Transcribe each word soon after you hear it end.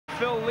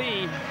Phil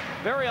Lee.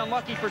 Very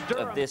unlucky for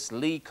Durham. Of this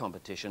league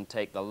competition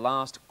take the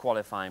last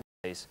qualifying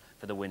place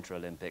for the Winter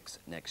Olympics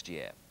next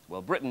year.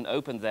 Well, Britain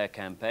opened their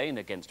campaign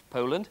against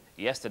Poland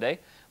yesterday.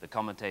 The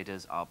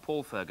commentators are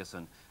Paul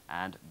Ferguson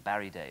and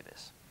Barry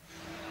Davis.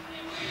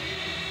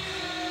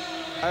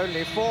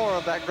 Only 4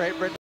 of that Great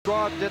Britain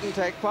squad didn't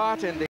take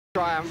part in the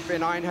triumph in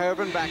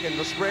Eindhoven back in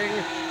the spring,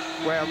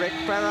 where Rick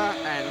Ferrer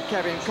and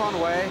Kevin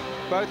Conway,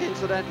 both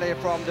incidentally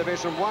from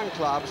Division 1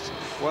 clubs,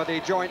 were the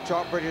joint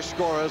top British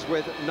scorers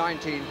with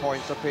 19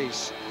 points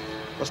apiece.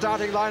 The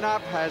starting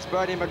lineup has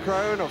Bernie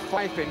McCrone of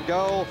Fife in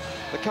goal,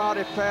 the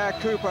Cardiff pair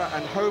Cooper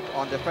and Hope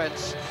on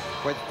defence,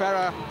 with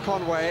Ferrer,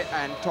 Conway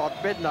and Todd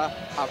Bidner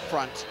up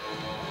front.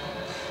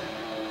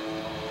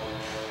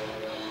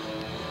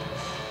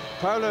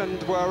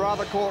 Poland were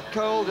rather caught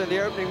cold in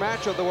the opening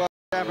match of the World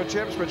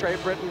Championships, which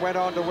Great Britain went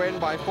on to win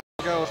by 4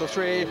 goals to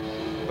 3.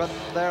 But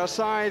they're a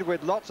side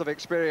with lots of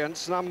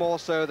experience, none more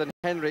so than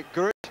Henrik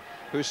Grutt,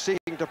 who's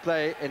seeking to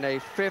play in a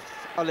 5th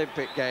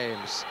Olympic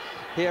Games.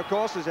 He, of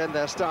course, is in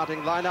their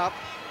starting lineup,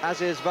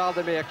 as is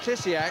Valdemir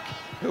Klisiak,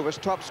 who was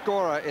top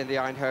scorer in the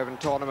Eindhoven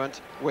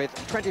tournament with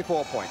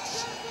 24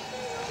 points.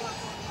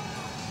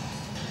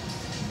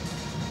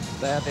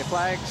 They're the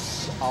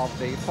flags of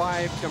the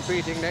 5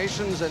 competing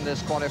nations in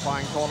this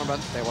qualifying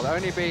tournament. There will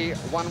only be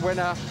one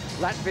winner: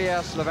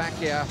 Latvia,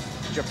 Slovakia,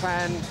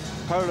 Japan,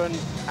 Poland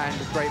and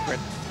Great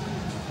Britain.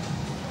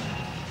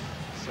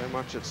 So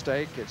much at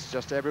stake, it's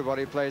just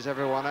everybody plays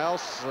everyone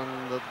else,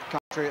 and the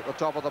country at the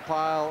top of the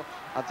pile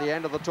at the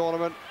end of the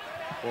tournament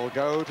will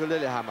go to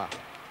Lillehammer.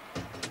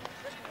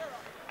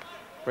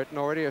 Britain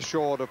already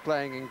assured of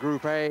playing in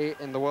Group A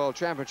in the World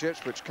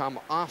Championships, which come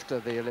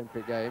after the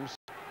Olympic Games.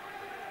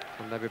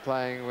 And they'll be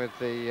playing with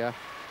the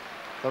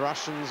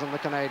Russians and the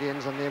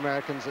Canadians and the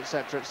Americans,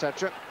 etc.,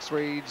 etc.,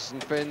 Swedes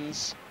and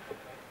Finns.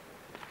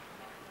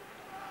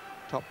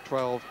 Top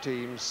 12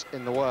 teams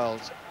in the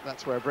world.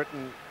 That's where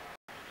Britain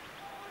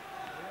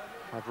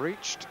have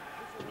reached.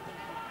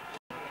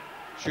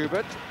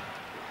 Schubert.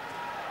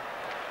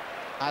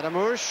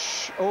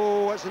 Adamush.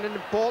 Oh, it's an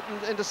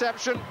important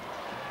interception.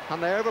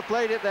 And they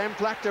overplayed it then.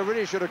 Plachta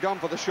really should have gone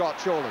for the shot,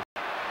 surely.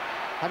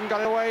 Haven't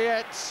got it away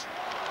yet.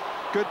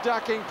 Good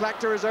ducking.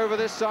 Plachta is over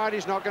this side.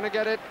 He's not going to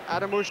get it.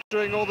 Adamush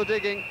doing all the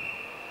digging.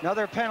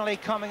 Another penalty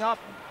coming up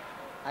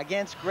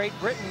against Great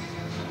Britain.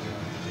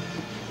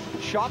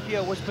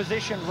 Shapia was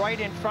positioned right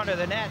in front of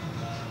the net.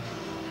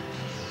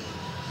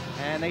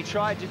 And they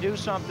tried to do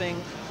something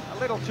a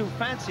little too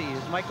fancy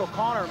as Michael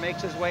Connor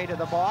makes his way to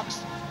the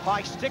box.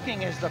 High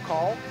sticking is the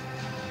call.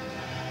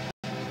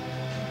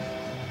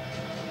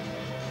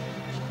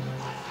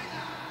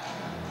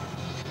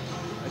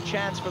 A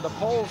chance for the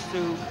Poles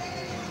to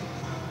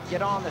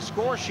get on the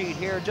score sheet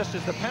here just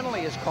as the penalty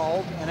is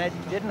called, and it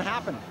didn't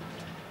happen.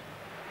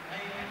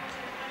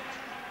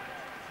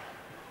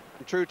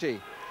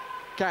 Truti,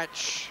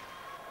 catch.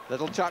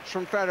 Little touch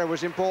from Ferrer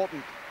was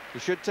important. He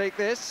should take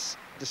this.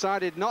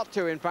 Decided not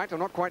to, in fact. I'm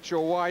not quite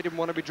sure why. Didn't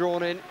want to be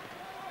drawn in.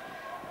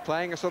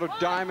 Playing a sort of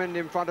diamond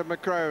in front of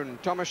McCrone.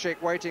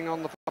 Tomaszek waiting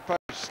on the far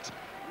post.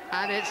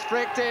 And it's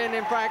flicked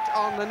in fact,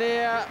 on the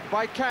near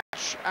by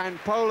Catch. And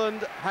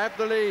Poland have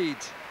the lead.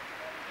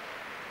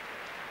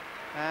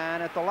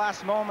 And at the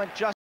last moment,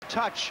 just a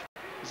touch.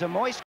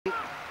 Zamoyski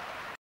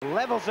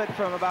levels it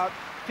from about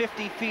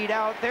 50 feet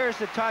out. There's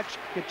the touch.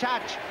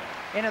 Kachach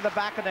into the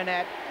back of the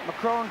net.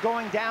 McCrone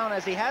going down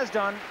as he has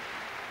done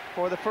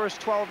for the first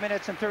 12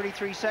 minutes and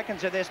 33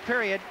 seconds of this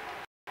period.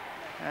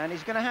 And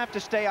he's going to have to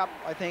stay up,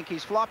 I think.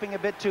 He's flopping a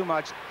bit too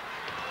much.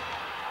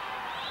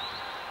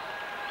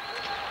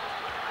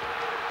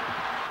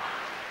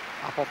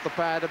 Up off the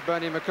pad of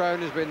Bernie McCrone,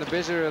 who's been the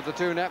busier of the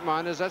 2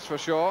 netminders, that's for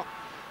sure.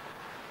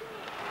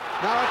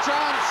 Now a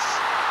chance.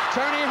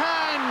 Tony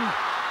Hann,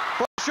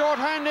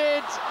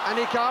 short-handed, and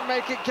he can't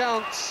make it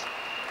count.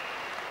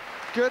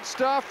 Good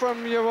stuff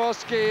from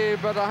Jaworski,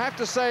 but I have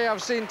to say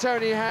I've seen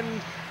Tony Hann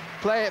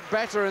play it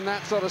better in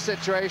that sort of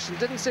situation.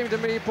 Didn't seem to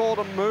me, Paul,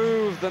 to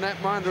move the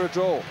netminder at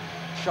all.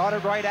 Shot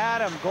it right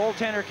at him.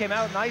 Goaltender came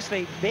out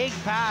nicely. Big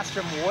pass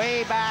from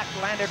way back,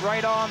 landed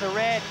right on the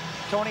red.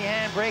 Tony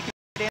Hann breaking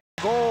it in.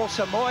 Goal.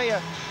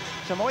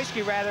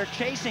 Zamoyski rather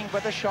chasing,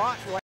 but the shot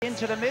right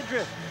into the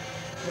midriff.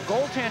 The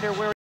goaltender,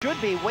 where it should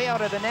be, way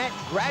out of the net,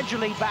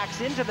 gradually backs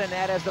into the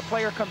net as the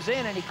player comes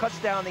in and he cuts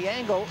down the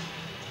angle.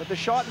 But the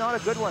shot, not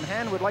a good one.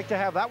 Hann would like to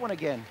have that one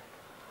again.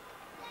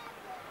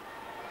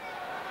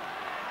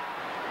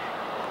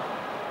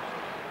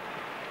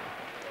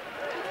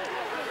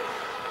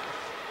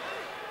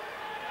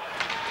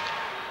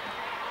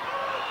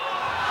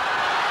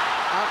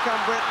 Out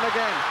come Britain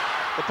again.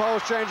 The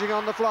Poles changing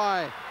on the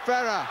fly.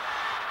 Ferrer.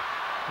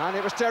 And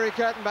it was Terry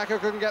Kurtenbach who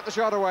couldn't get the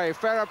shot away.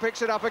 Ferrer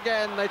picks it up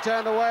again. They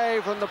turn away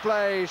from the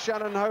play.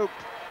 Shannon Hope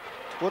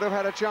would have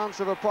had a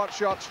chance of a pot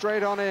shot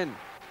straight on in.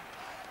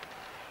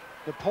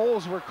 The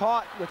Poles were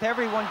caught with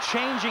everyone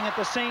changing at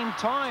the same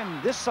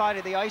time. This side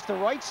of the ice, the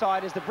right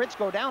side, as the Brits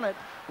go down it,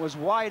 was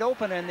wide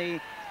open, and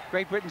the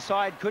Great Britain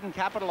side couldn't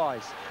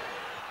capitalize.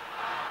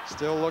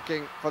 Still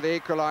looking for the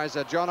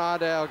equalizer. John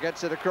Ardale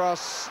gets it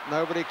across.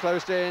 Nobody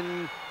close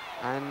in.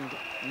 And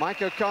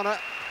Mike O'Connor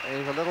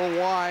is a little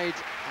wide,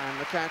 and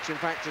the catch, in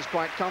fact, is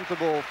quite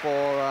comfortable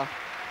for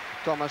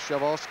Tomasz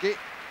Jaworski,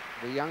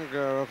 the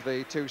younger of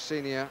the two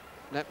senior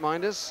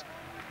netminders,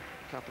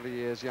 a couple of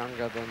years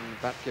younger than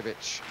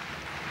Batkiewicz.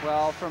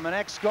 Well, from an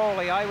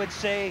ex-goalie, I would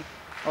say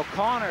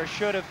O'Connor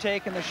should have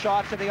taken the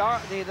shot to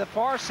the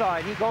far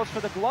side. He goes for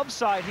the glove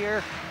side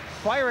here.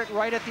 Fire it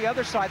right at the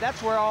other side.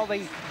 That's where all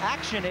the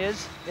action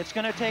is. It's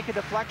going to take a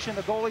deflection.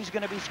 The goalie's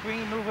going to be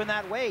screened moving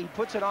that way. He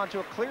puts it onto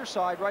a clear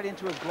side right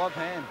into his glove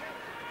hand.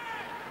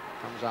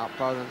 Comes out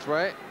Poland's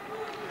way.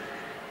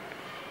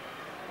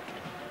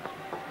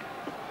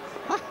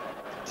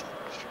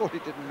 Surely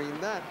didn't mean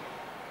that.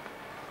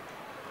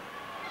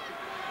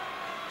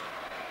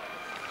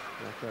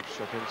 Jakub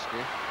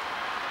Szczepinski.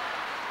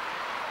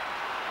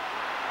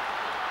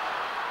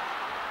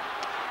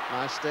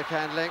 Nice stick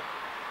handling.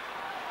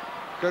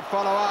 Good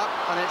follow-up,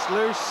 and it's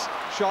loose.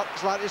 Shot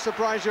slightly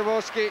surprised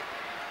Jaworski.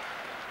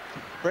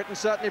 Britain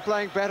certainly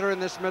playing better in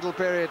this middle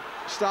period.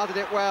 Started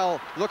it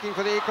well, looking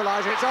for the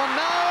equaliser. It's on,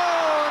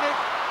 no!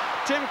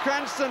 And Tim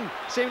Grandstand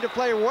seemed to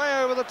play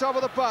way over the top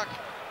of the puck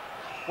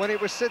when it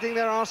was sitting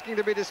there asking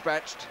to be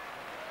dispatched.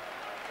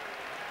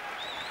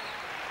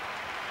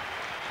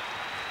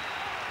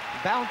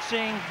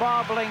 Bouncing,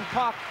 bobbling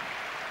puck.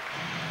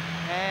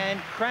 And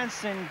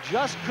Grandstand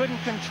just couldn't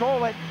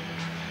control it.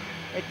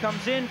 It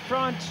comes in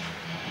front.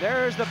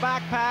 There's the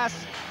back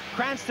pass.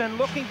 Grandstand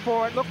looking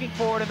for it.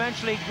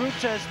 Eventually, Groot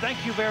says,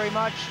 thank you very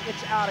much.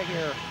 It's out of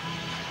here.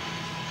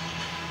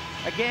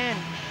 Again,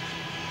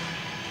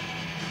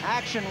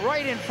 action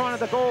right in front of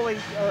the goalie,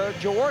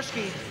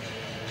 Jaworski,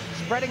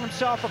 spreading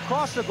himself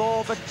across the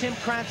goal, but Tim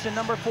Grandstand,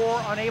 number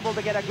 4, unable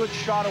to get a good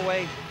shot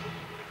away.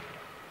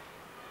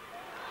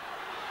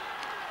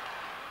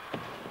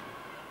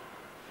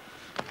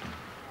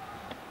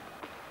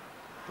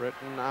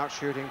 Britain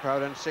out-shooting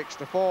Poland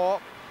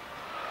 6-4.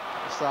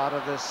 At the start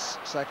of this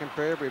second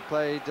period, we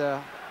played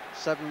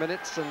 7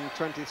 minutes and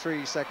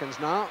 23 seconds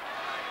now.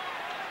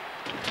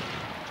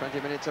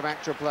 20 minutes of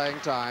actual playing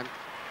time.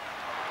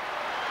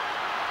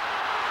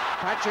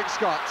 Patrick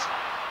Scott.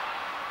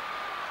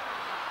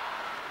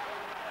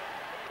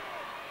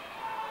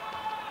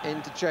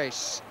 In to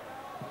chase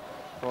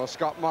for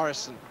Scott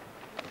Morrison.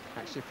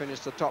 Actually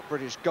finished the top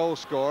British goal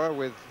scorer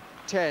with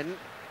 10.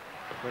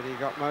 But he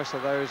got most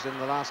of those in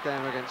the last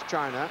game against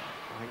China.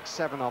 I think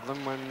 7 of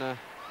them when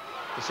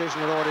decision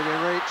had already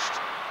been reached.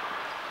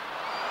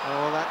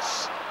 Oh,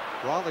 that's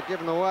rather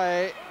given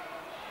away.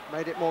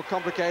 Made it more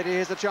complicated.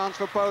 Here's a chance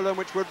for Poland,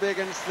 which would be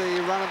against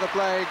the run of the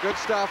play. Good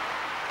stuff.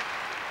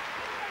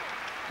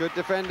 Good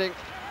defending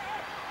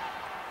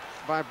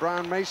by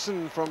Brian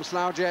Mason from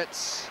Slough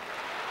Jets.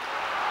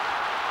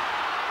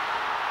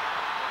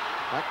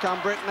 Back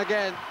come Britain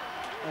again.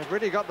 They've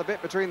really got the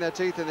bit between their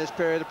teeth in this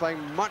period of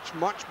playing much,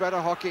 much better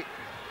hockey.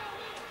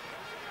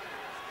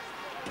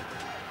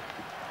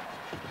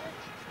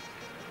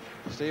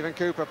 Stephen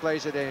Cooper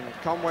plays it in.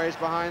 Conway's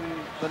behind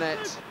the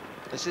net.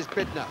 This is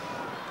Bidner.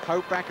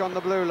 Hope back on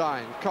the blue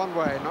line.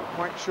 Conway, not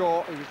quite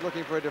sure. He was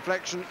looking for a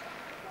deflection.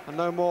 And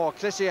no more.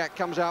 Klisiak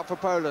comes out for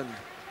Poland.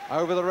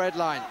 Over the red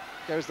line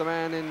goes the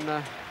man in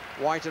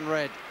white and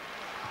red.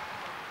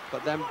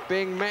 But then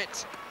being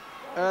met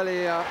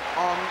earlier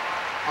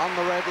on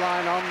the red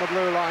line, on the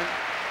blue line.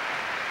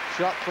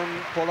 Shot from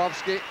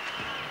Pawlowski.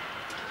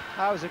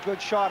 That was a good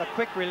shot, a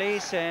quick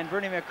release, and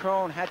Bernie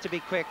McCrone had to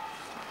be quick.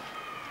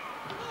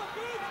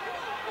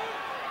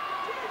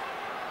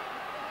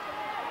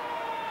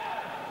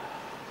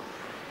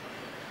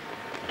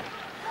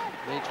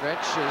 Mitrovic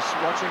is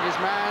watching his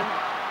man.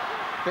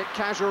 Bit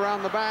casual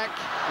around the back.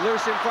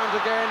 Loose in front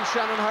again.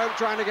 Shannon Hope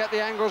trying to get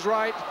the angles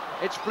right.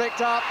 It's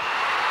flicked up,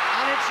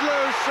 and it's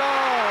loose.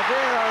 Oh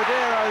dear, oh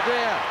dear, oh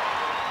dear.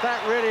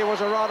 That really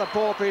was a rather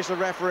poor piece of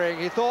refereeing.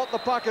 He thought the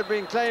puck had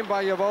been claimed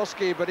by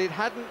Jaworski, but it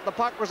hadn't. The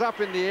puck was up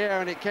in the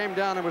air and it came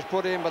down and was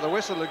put in, but the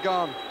whistle had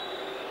gone.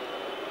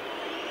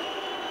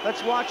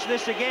 Let's watch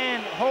this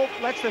again. Hope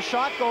lets the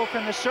shot go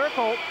from the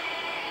circle.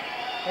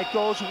 It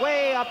goes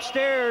way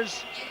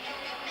upstairs.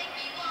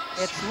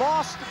 It's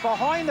lost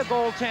behind the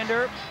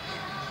goaltender.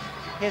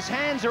 His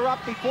hands are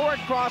up before it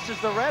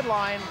crosses the red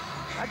line.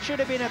 That should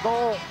have been a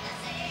goal.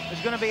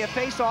 There's going to be a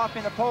face-off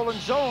in the Poland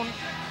zone.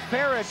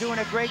 Pera doing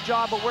a great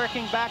job of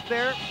working back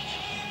there.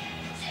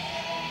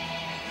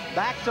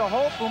 Back to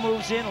Hope, who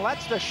moves in,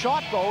 lets the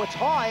shot go. It's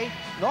high,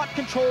 not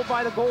controlled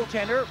by the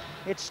goaltender.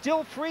 It's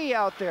still free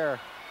out there.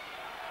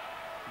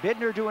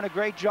 Bidner doing a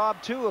great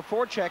job, too, of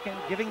forechecking,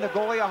 giving the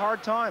goalie a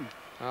hard time.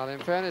 Well, in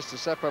fairness to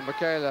Seppo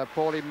Michaela,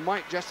 Paulie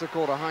might just have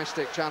called a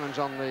high-stick challenge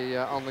on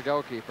the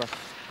goalkeeper,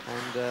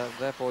 and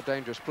therefore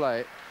dangerous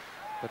play,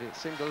 but it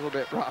seemed a little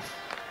bit rough.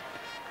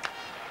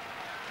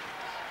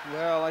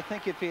 Well, I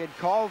think if he had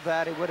called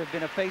that, it would have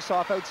been a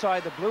face-off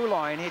outside the blue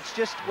line. It's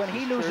just when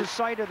he loses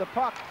sight of the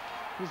puck,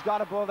 he's got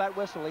to blow that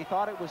whistle. He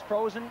thought it was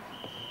frozen,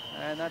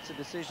 and that's a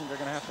decision they're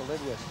going to have to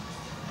live with.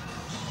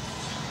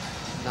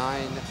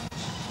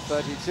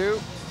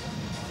 9:32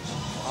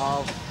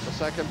 of the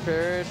second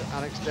period.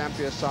 Alex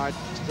Dampier's side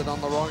stood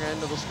on the wrong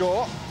end of the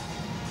score.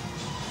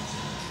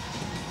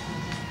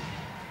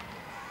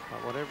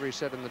 whatever he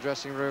said in the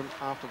dressing room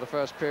after the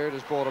first period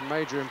has brought a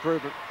major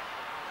improvement.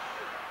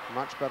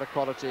 Much better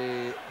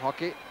quality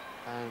hockey,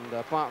 and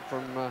apart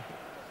from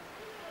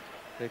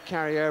the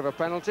carryover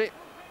penalty,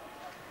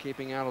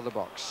 keeping out of the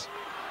box.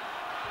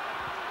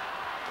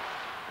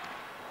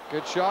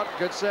 Good shot,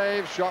 good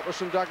save. Shot was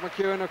from Doug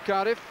McEwen of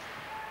Cardiff.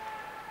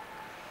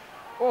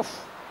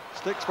 Oof,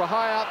 sticks were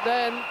high up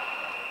then,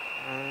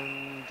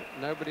 and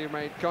nobody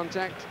made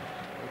contact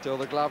until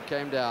the glove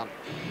came down.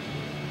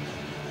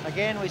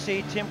 Again, we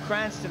see Tim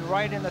Grandstand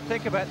right in the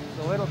thick of it.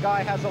 The little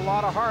guy has a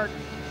lot of heart,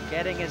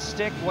 getting his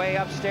stick way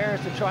upstairs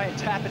to try and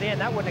tap it in.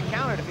 That wouldn't have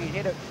counted if he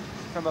hit it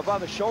from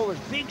above his shoulders.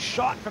 Big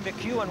shot from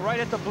McEwen right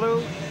at the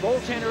blue.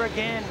 Goaltender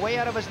again, way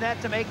out of his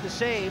net to make the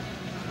save.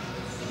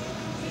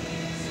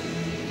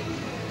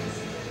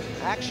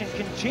 Action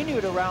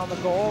continued around the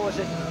goal as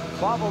it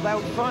bobbled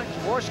out front.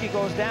 Jaworski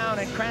goes down,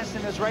 and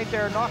Grandstand is right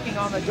there knocking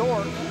on the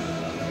door.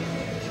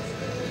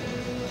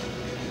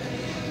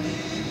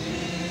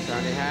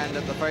 Tony Hand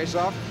at the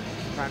face-off.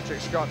 Patrick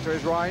Scott to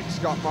his right,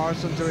 Scott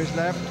Morrison to his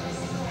left.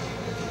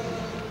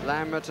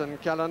 Lambert and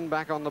Kellan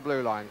back on the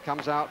blue line.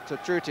 Comes out to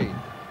Truty.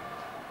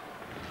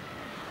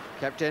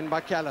 Kept in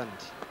by Kelland.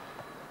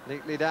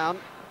 Neatly down.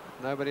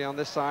 Nobody on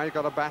this side.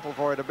 Got to battle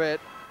for it a bit.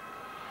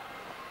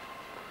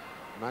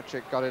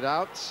 Maciek got it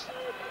out.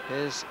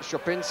 Here's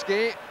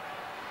Szopinski.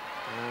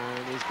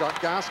 And he's got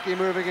Garski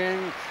moving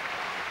in.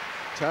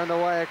 Turned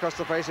away across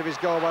the face of his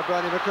goal by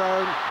Bernie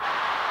McCrone.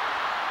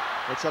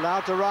 It's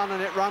allowed to run,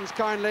 and it runs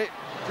kindly.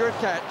 Good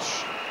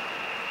catch.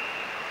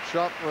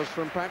 Shot was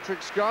from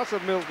Patrick Scott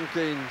of Milton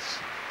Keynes.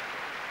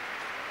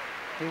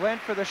 He went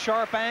for the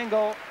sharp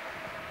angle.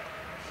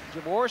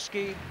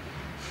 Jaworski,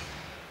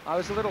 I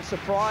was a little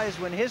surprised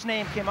when his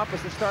name came up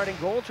as the starting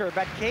goaltender.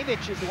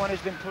 Batkiewicz is the one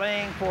who's been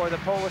playing for the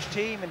Polish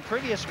team in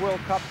previous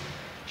World Cup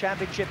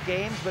championship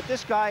games, but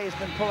this guy has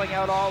been pulling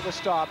out all the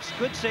stops.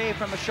 Good save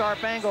from a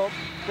sharp angle.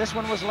 This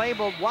one was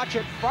labeled, watch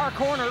it, far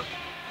corner.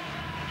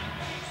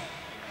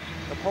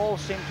 The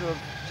Poles seem to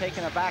have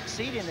taken a back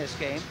seat in this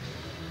game.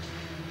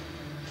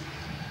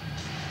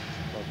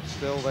 But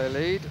still they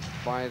lead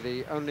by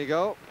the only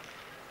goal.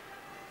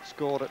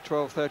 Scored at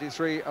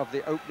 12:33 of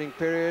the opening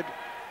period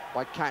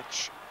by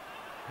Catch,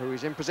 who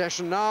is in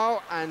possession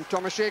now, and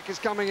Tomaszek is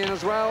coming in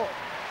as well.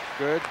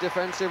 Good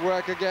defensive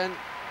work again.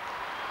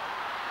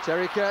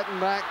 Terry Curtin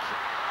back.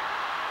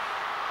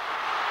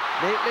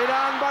 Neatly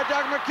done by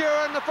Doug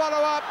McEwen, the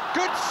follow-up.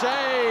 Good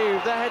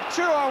save. They had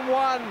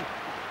 2-on-1.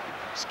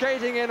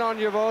 Skating in on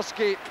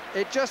Jaworski.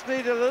 It just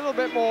needed a little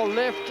bit more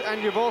lift,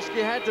 and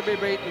Jaworski had to be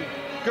beaten.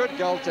 Good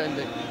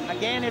goaltending.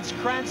 Again, it's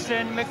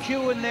Grandstand,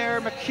 McEwen there.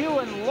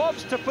 McEwen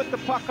loves to put the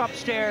puck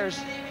upstairs.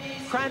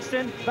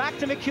 Grandstand back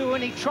to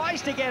McEwen. He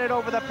tries to get it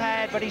over the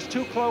pad, but he's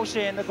too close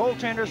in. The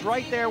goaltender's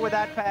right there with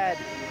that pad.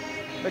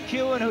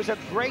 McEwen, who's a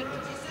great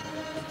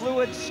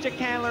fluid stick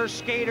handler,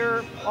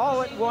 skater,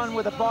 all at one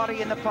with the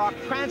body in the puck.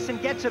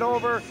 Grandstand gets it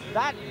over.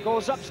 That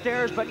goes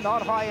upstairs, but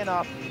not high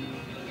enough.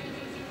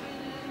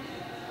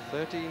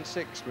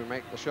 13-6 we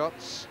make the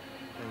shots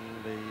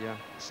in the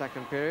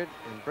second period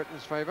in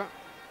Britain's favour.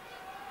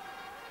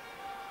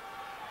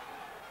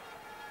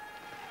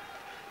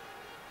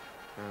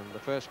 And the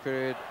first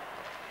period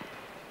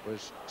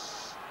was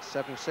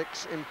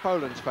 7-6 in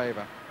Poland's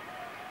favour.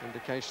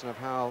 Indication of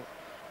how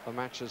the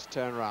matches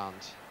turn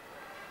round.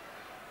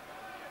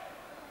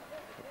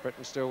 But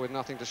Britain still with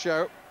nothing to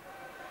show.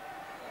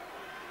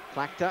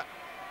 Plachta.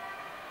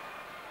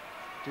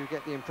 Do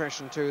get the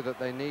impression too that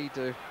they need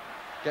to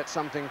get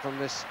something from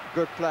this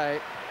good play.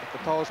 If the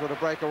Poles were to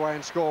break away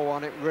and score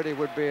one, it really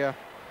would be a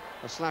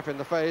slap in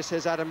the face.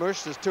 Here's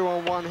Adamush, there's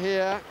 2-on-1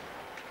 here.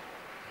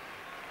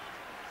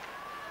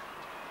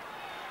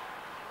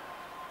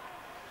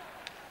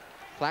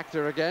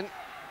 Plachta again.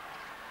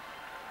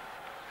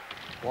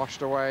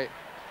 Washed away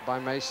by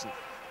Mason.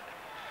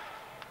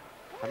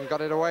 Haven't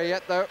got it away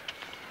yet though.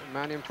 The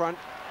man in front.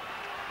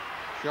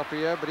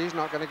 Choppier, but he's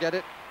not going to get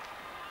it.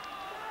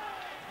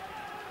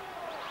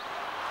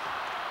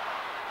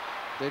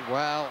 Did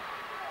well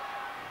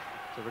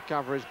to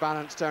recover his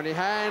balance, Tony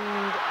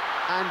Hand,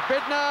 and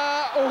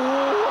Bidner,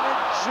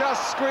 oh, it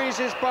just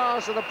squeezes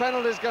past, and the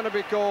penalty is going to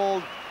be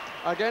called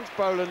against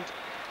Poland.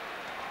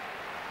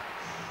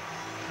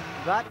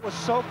 That was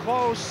so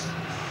close,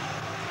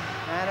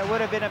 and it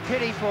would have been a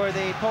pity for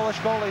the Polish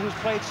goalie who's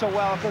played so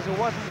well, because it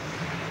wasn't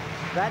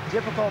that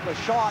difficult a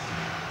shot.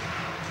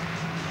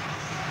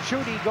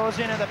 Chudy goes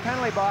into the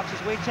penalty box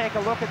as we take a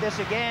look at this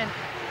again.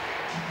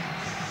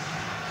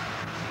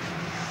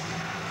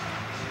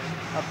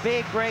 A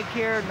big break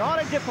here, not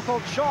a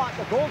difficult shot.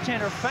 The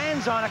goaltender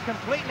fans on it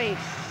completely,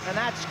 and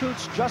that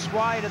scoots just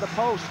wide of the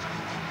post.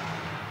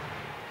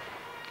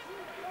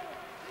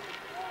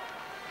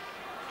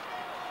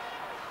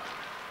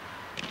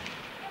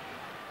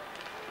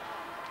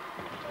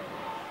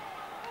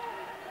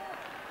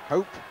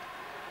 Hope.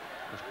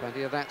 There's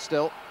plenty of that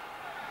still.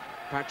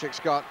 Patrick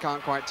Scott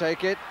can't quite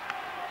take it.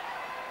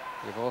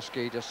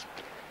 Jaworski just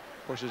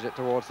pushes it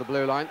towards the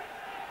blue line.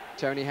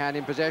 Tony Hand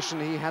in possession.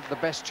 He had the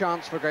best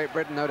chance for Great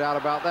Britain, no doubt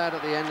about that,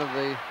 at the end of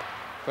the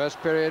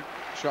First period,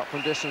 shot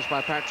from distance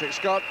by Patrick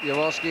Scott.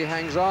 Jaworski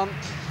hangs on,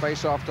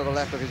 face off to the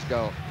left of his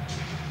goal.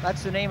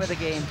 That's the name of the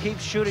game. Keep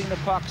shooting the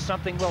puck,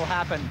 something will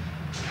happen.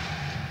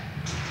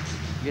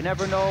 You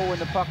never know when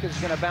the puck is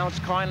going to bounce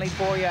kindly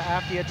for you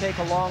after you take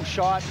a long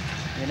shot.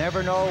 You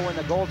never know when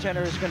the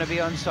goaltender is going to be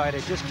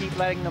unsighted. Just keep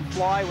letting them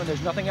fly when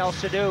there's nothing else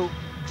to do.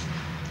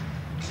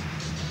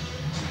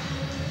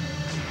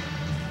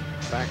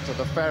 Back to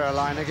the Ferrer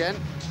line again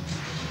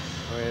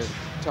with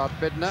Todd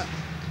Bidner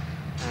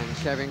and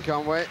Kevin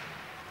Conway.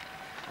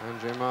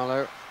 Andrew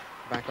Marlowe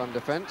back on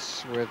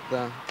defense with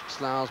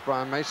Slough's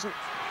Brian Mason.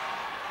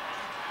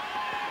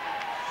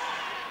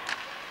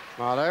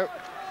 Marlowe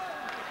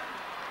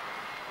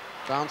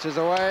bounces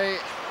away,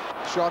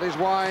 shot is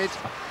wide.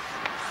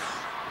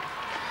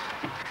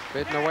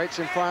 Bidner waits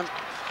in front,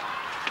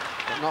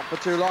 but not for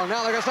too long.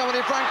 Now look at somebody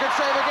in front, could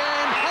save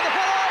again, and the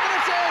follow-up, and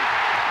it's in!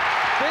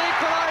 The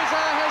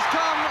equaliser has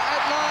come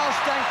at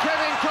last, and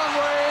Kevin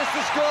Conway is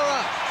the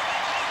scorer.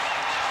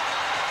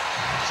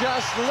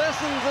 Just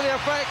listen to the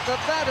effect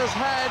that that has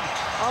had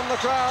on the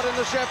crowd in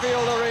the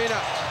Sheffield Arena.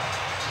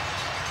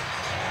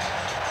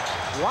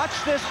 Watch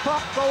this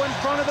puck go in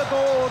front of the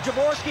goal.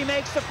 Jaworski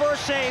makes the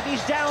first save.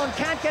 He's down,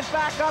 can't get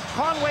back up.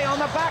 Conway on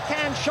the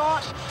backhand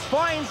shot,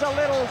 finds a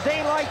little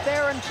daylight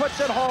there and puts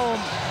it home.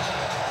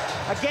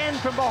 Again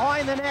from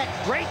behind the net.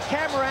 Great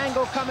camera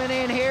angle coming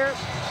in here.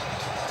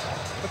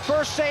 The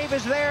first save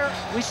is there.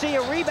 We see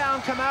a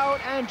rebound come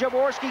out and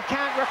Jaworski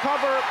can't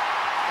recover.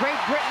 Great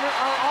Britain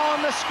are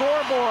on the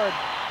scoreboard.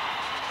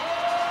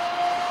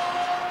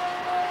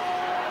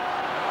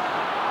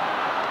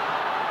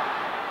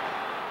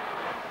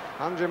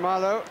 Andrew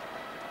Marlowe,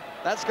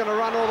 that's going to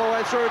run all the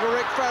way through to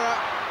Rick Ferrer.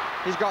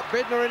 He's got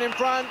Bidner in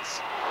front,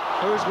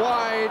 who's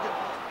wide,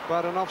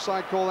 but an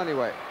offside call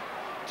anyway.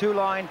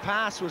 Two-line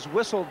pass was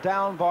whistled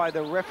down by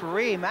the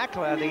referee,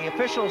 Makla. The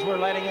officials were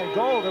letting it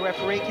go. The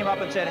referee came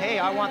up and said, hey,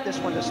 I want this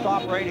one to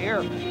stop right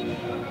here.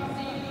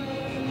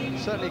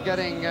 Certainly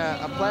getting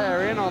a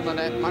player in on the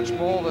net much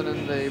more than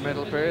in the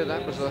middle period.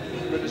 That was a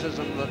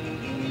criticism that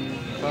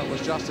I felt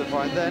was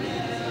justified then.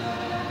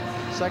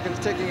 Seconds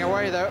ticking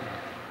away, though.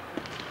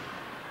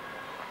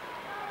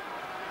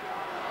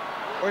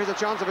 Oh, here's a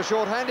chance of a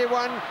short-handed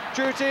one.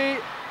 Chuti,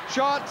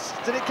 shots.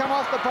 Did it come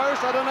off the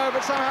post? I don't know,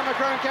 but somehow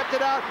McCrone kept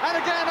it out. And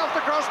again off the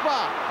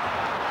crossbar.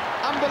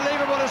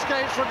 Unbelievable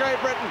escapes for Great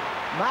Britain.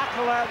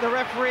 Makala, the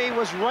referee,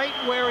 was right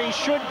where he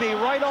should be,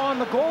 right on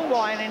the goal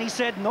line, and he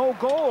said no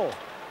goal.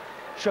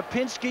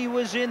 Shapinski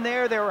was in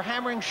there. They were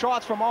hammering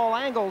shots from all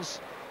angles.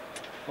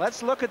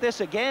 Let's look at this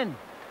again.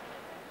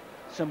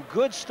 Some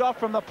good stuff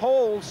from the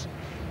Poles.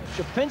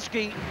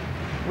 Shapinski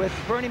with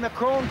Bernie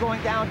McCrone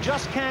going down,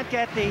 just can't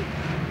get the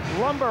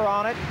lumber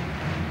on it.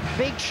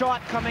 Big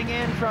shot coming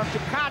in from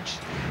Tkach.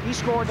 He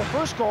scored the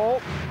first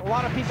goal. A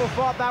lot of people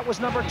thought that was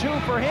number 2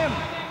 for him.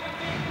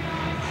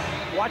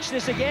 Watch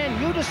this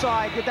again. You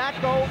decide, did that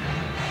go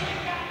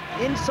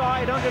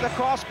inside under the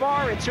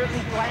crossbar? It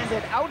certainly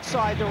landed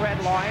outside the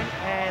red line,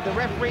 and the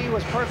referee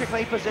was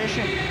perfectly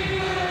positioned.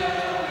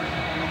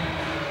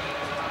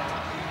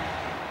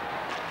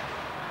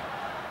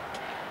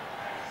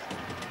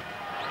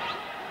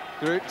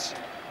 Groot.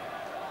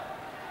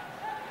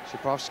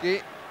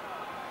 Shapovsky.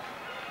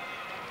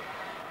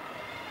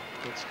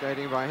 Good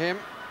skating by him.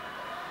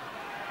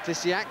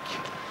 Tisiak.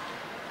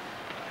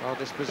 Well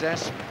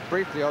dispossessed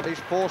briefly, or at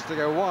least forced to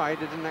go wide.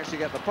 He didn't actually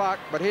get the puck,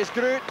 but here's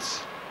Groot.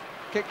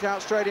 Kicked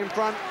out straight in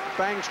front,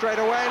 bang straight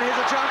away, and here's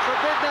a chance for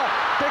Bidner.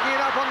 Picking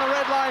it up on the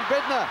red line.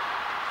 Bidner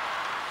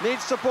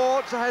needs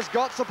support, has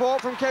got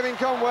support from Kevin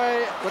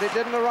Conway, but it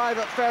didn't arrive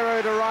at Ferrer,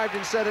 it arrived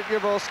instead at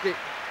Jaworski.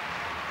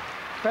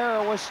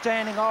 Ferrer was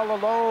standing all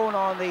alone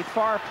on the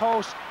far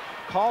post,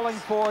 calling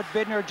for it.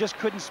 Bidner just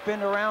couldn't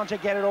spin around to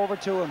get it over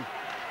to him.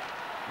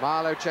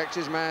 Marlowe checks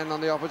his man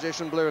on the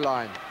opposition blue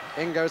line.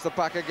 In goes the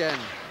puck again.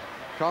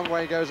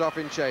 Conway goes off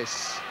in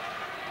chase.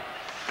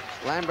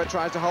 Lambert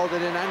tries to hold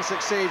it in and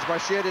succeeds by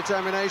sheer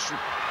determination.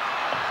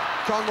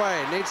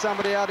 Conway needs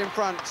somebody out in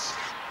front.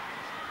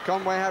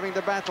 Conway having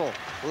to battle.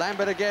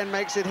 Lambert again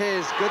makes it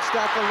his. Good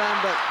stuff from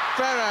Lambert.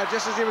 Ferrer,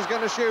 just as he was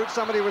going to shoot,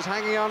 somebody was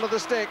hanging onto the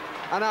stick.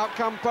 And out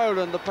come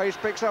Poland. The pace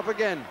picks up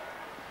again.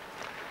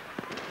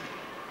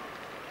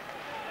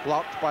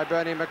 Blocked by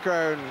Bernie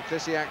McCrone.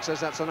 Tisiak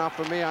says, that's enough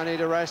for me, I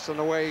need a rest, and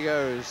away he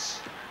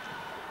goes.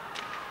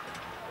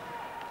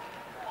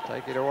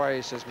 Take it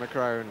away, says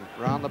McCrone.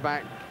 Round the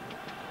back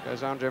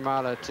goes Andre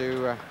Marlowe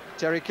to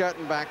Terry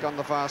Curtin back on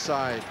the far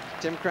side.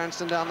 Tim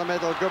Grandstand down the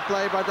middle. Good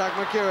play by Doug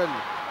McEwen.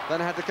 Then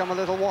had to come a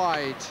little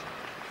wide.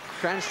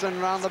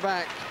 Grandstand round the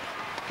back.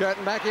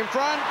 Curtin back in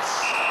front.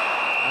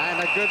 And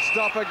a good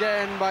stop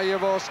again by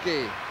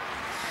Jaworski.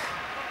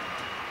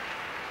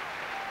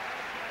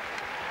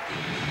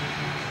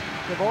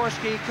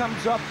 Jaworski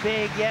comes up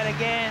big yet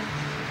again.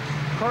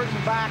 Curtin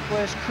back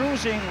was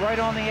cruising right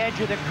on the edge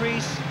of the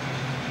crease.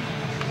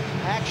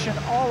 Action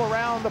all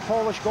around the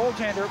Polish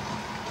goaltender.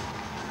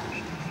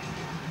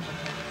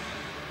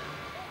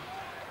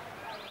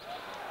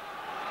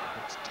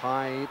 It's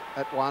tied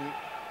at 1. And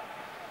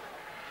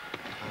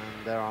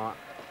there are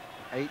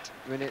 8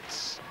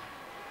 minutes.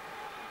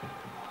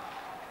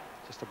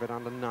 Just a bit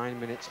under 9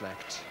 minutes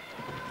left.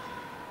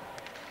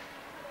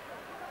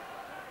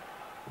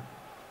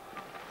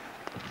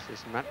 This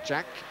is Matt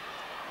Jack.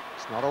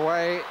 It's not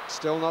away,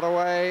 still not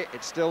away,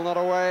 it's still not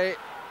away.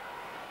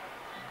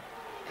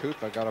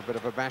 Cooper got a bit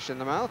of a bash in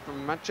the mouth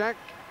from Matt Jack.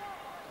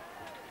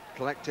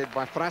 Collected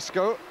by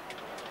Frasco.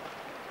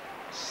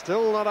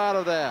 Still not out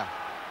of there.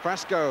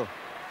 Frasco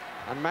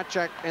and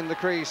Matchak in the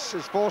crease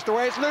is forced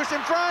away. It's loose in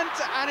front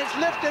and it's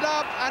lifted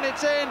up and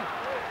it's in.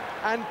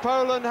 And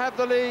Poland have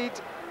the lead.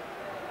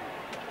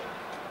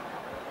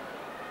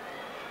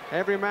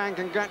 Every man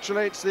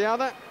congratulates the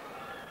other.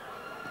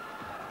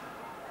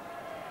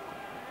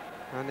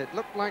 And it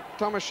looked like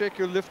Tomaszek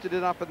who lifted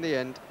it up in the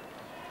end.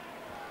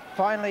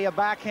 Finally, a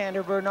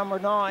backhander for number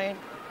 9.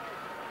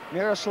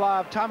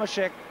 Miroslav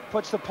Tomaszek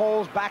puts the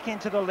Poles back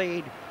into the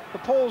lead. The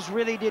Poles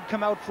really did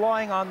come out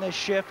flying on this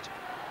shift.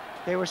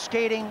 They were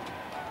skating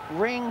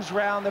rings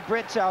round the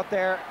Brits out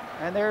there,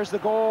 and there's the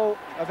goal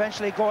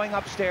eventually going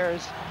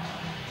upstairs.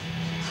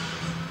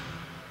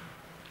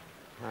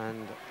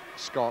 And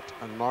Scott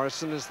and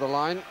Morrison is the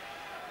line.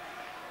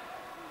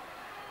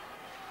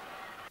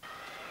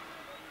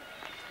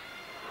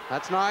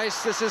 That's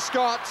nice. This is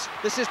Scott.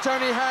 This is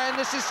Tony Hann.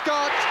 This is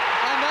Scott.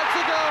 And that's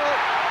a goal.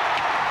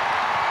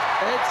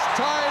 It's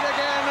tied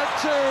again at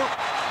 2.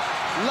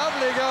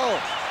 Lovely goal.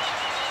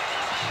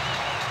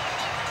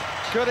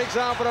 Good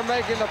example of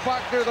making the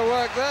puck do the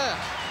work there.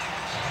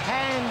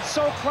 And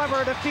so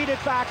clever to feed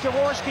it back.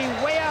 Jaworski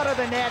way out of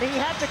the net. He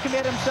had to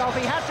commit himself.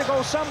 He had to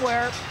go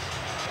somewhere.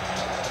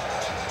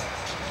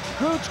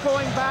 Gooch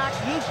going back.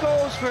 He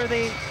goes for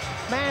the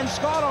man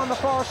Scott on the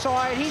far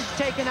side. He's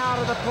taken out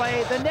of the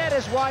play. The net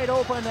is wide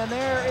open, and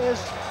there is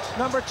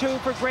number 2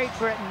 for Great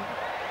Britain.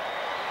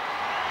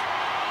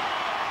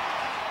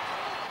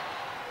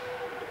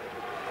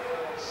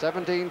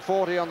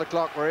 .17:40 on the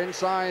clock. We're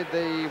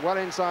well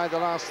inside the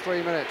last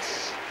 3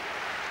 minutes.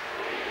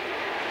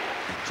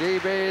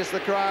 GB is the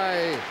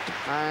cry,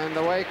 and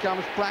away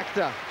comes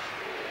Plachta.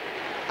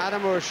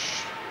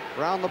 Adamush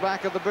round the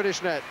back of the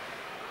British net.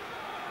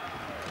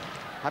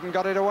 Haven't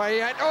got it away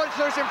yet. Oh, it's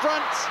loose in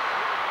front.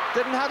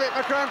 Didn't have it,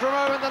 McCrone for a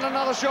moment, then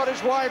another shot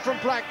is wide from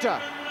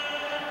Plachta.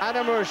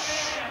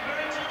 Adamush.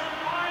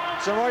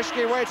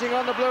 Zamoyski waiting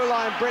on the blue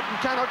line. Britain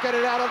cannot get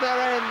it out of their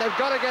end. They've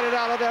got to get it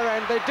out of their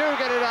end. They do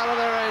get it out of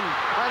their end.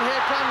 And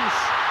here comes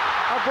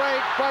a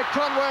break by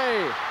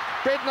Conway.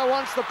 Bidner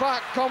wants the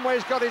puck.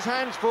 Conway's got his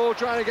hands full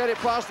trying to get it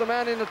past the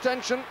man in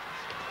attention,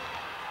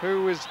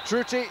 who is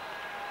Truty.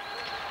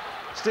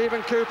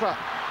 Stephen Cooper.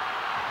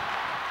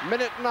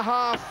 Minute and a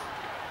half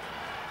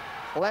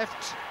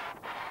left.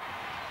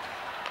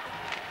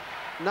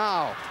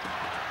 Now,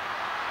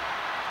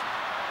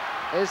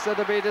 is there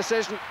to be a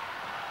decision?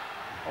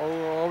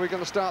 Or are we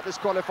going to start this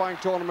qualifying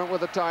tournament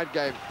with a tied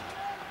game?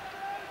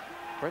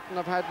 Britain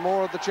have had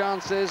more of the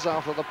chances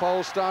after the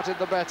Poles started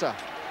the better.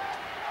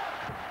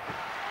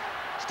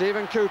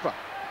 Stephen Cooper.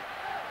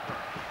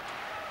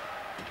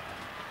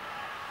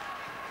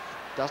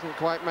 Doesn't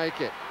quite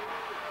make it.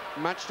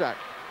 Matchstack.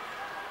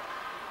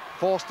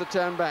 Forced to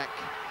turn back.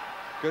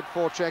 Good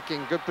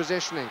forechecking, good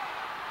positioning.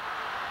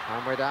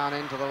 And we're down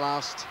into the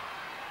last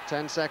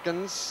 10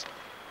 seconds.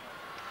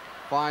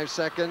 5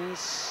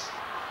 seconds.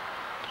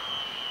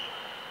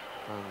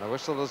 And the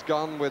whistle has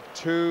gone with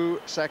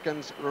 2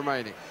 seconds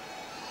remaining.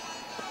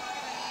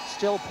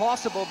 Still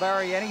possible,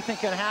 Barry. Anything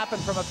can happen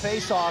from a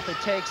face-off. It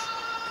takes,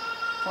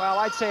 well,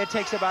 I'd say it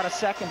takes about a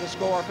second to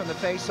score from the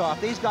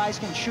face-off. These guys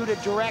can shoot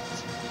it direct.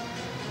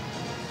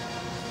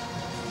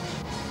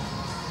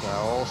 So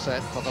all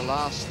set for the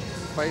last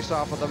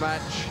face-off of the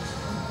match.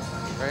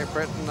 Great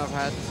Britain have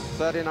had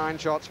 39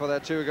 shots for their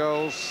 2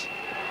 goals.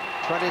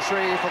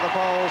 23 for the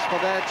Poles for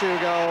their 2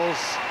 goals.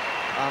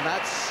 And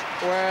that's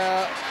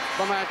where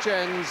the match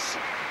ends.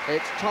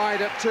 It's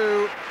tied at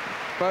 2.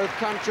 Both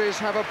countries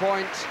have a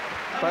point.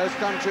 Both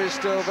countries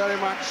still very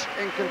much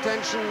in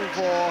contention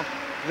for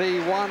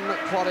the 1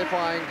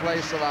 qualifying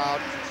place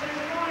allowed.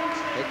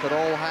 It could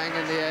all hang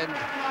in the end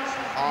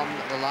on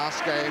the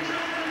last game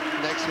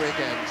next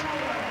weekend.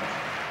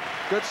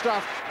 Good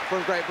stuff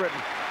from Great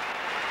Britain.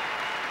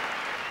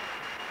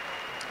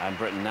 And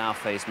Britain now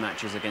face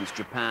matches against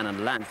Japan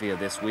and Latvia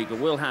this week. But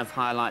we'll have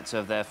highlights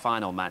of their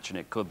final match, and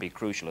it could be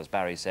crucial, as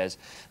Barry says.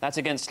 That's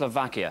against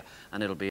Slovakia, and it'll be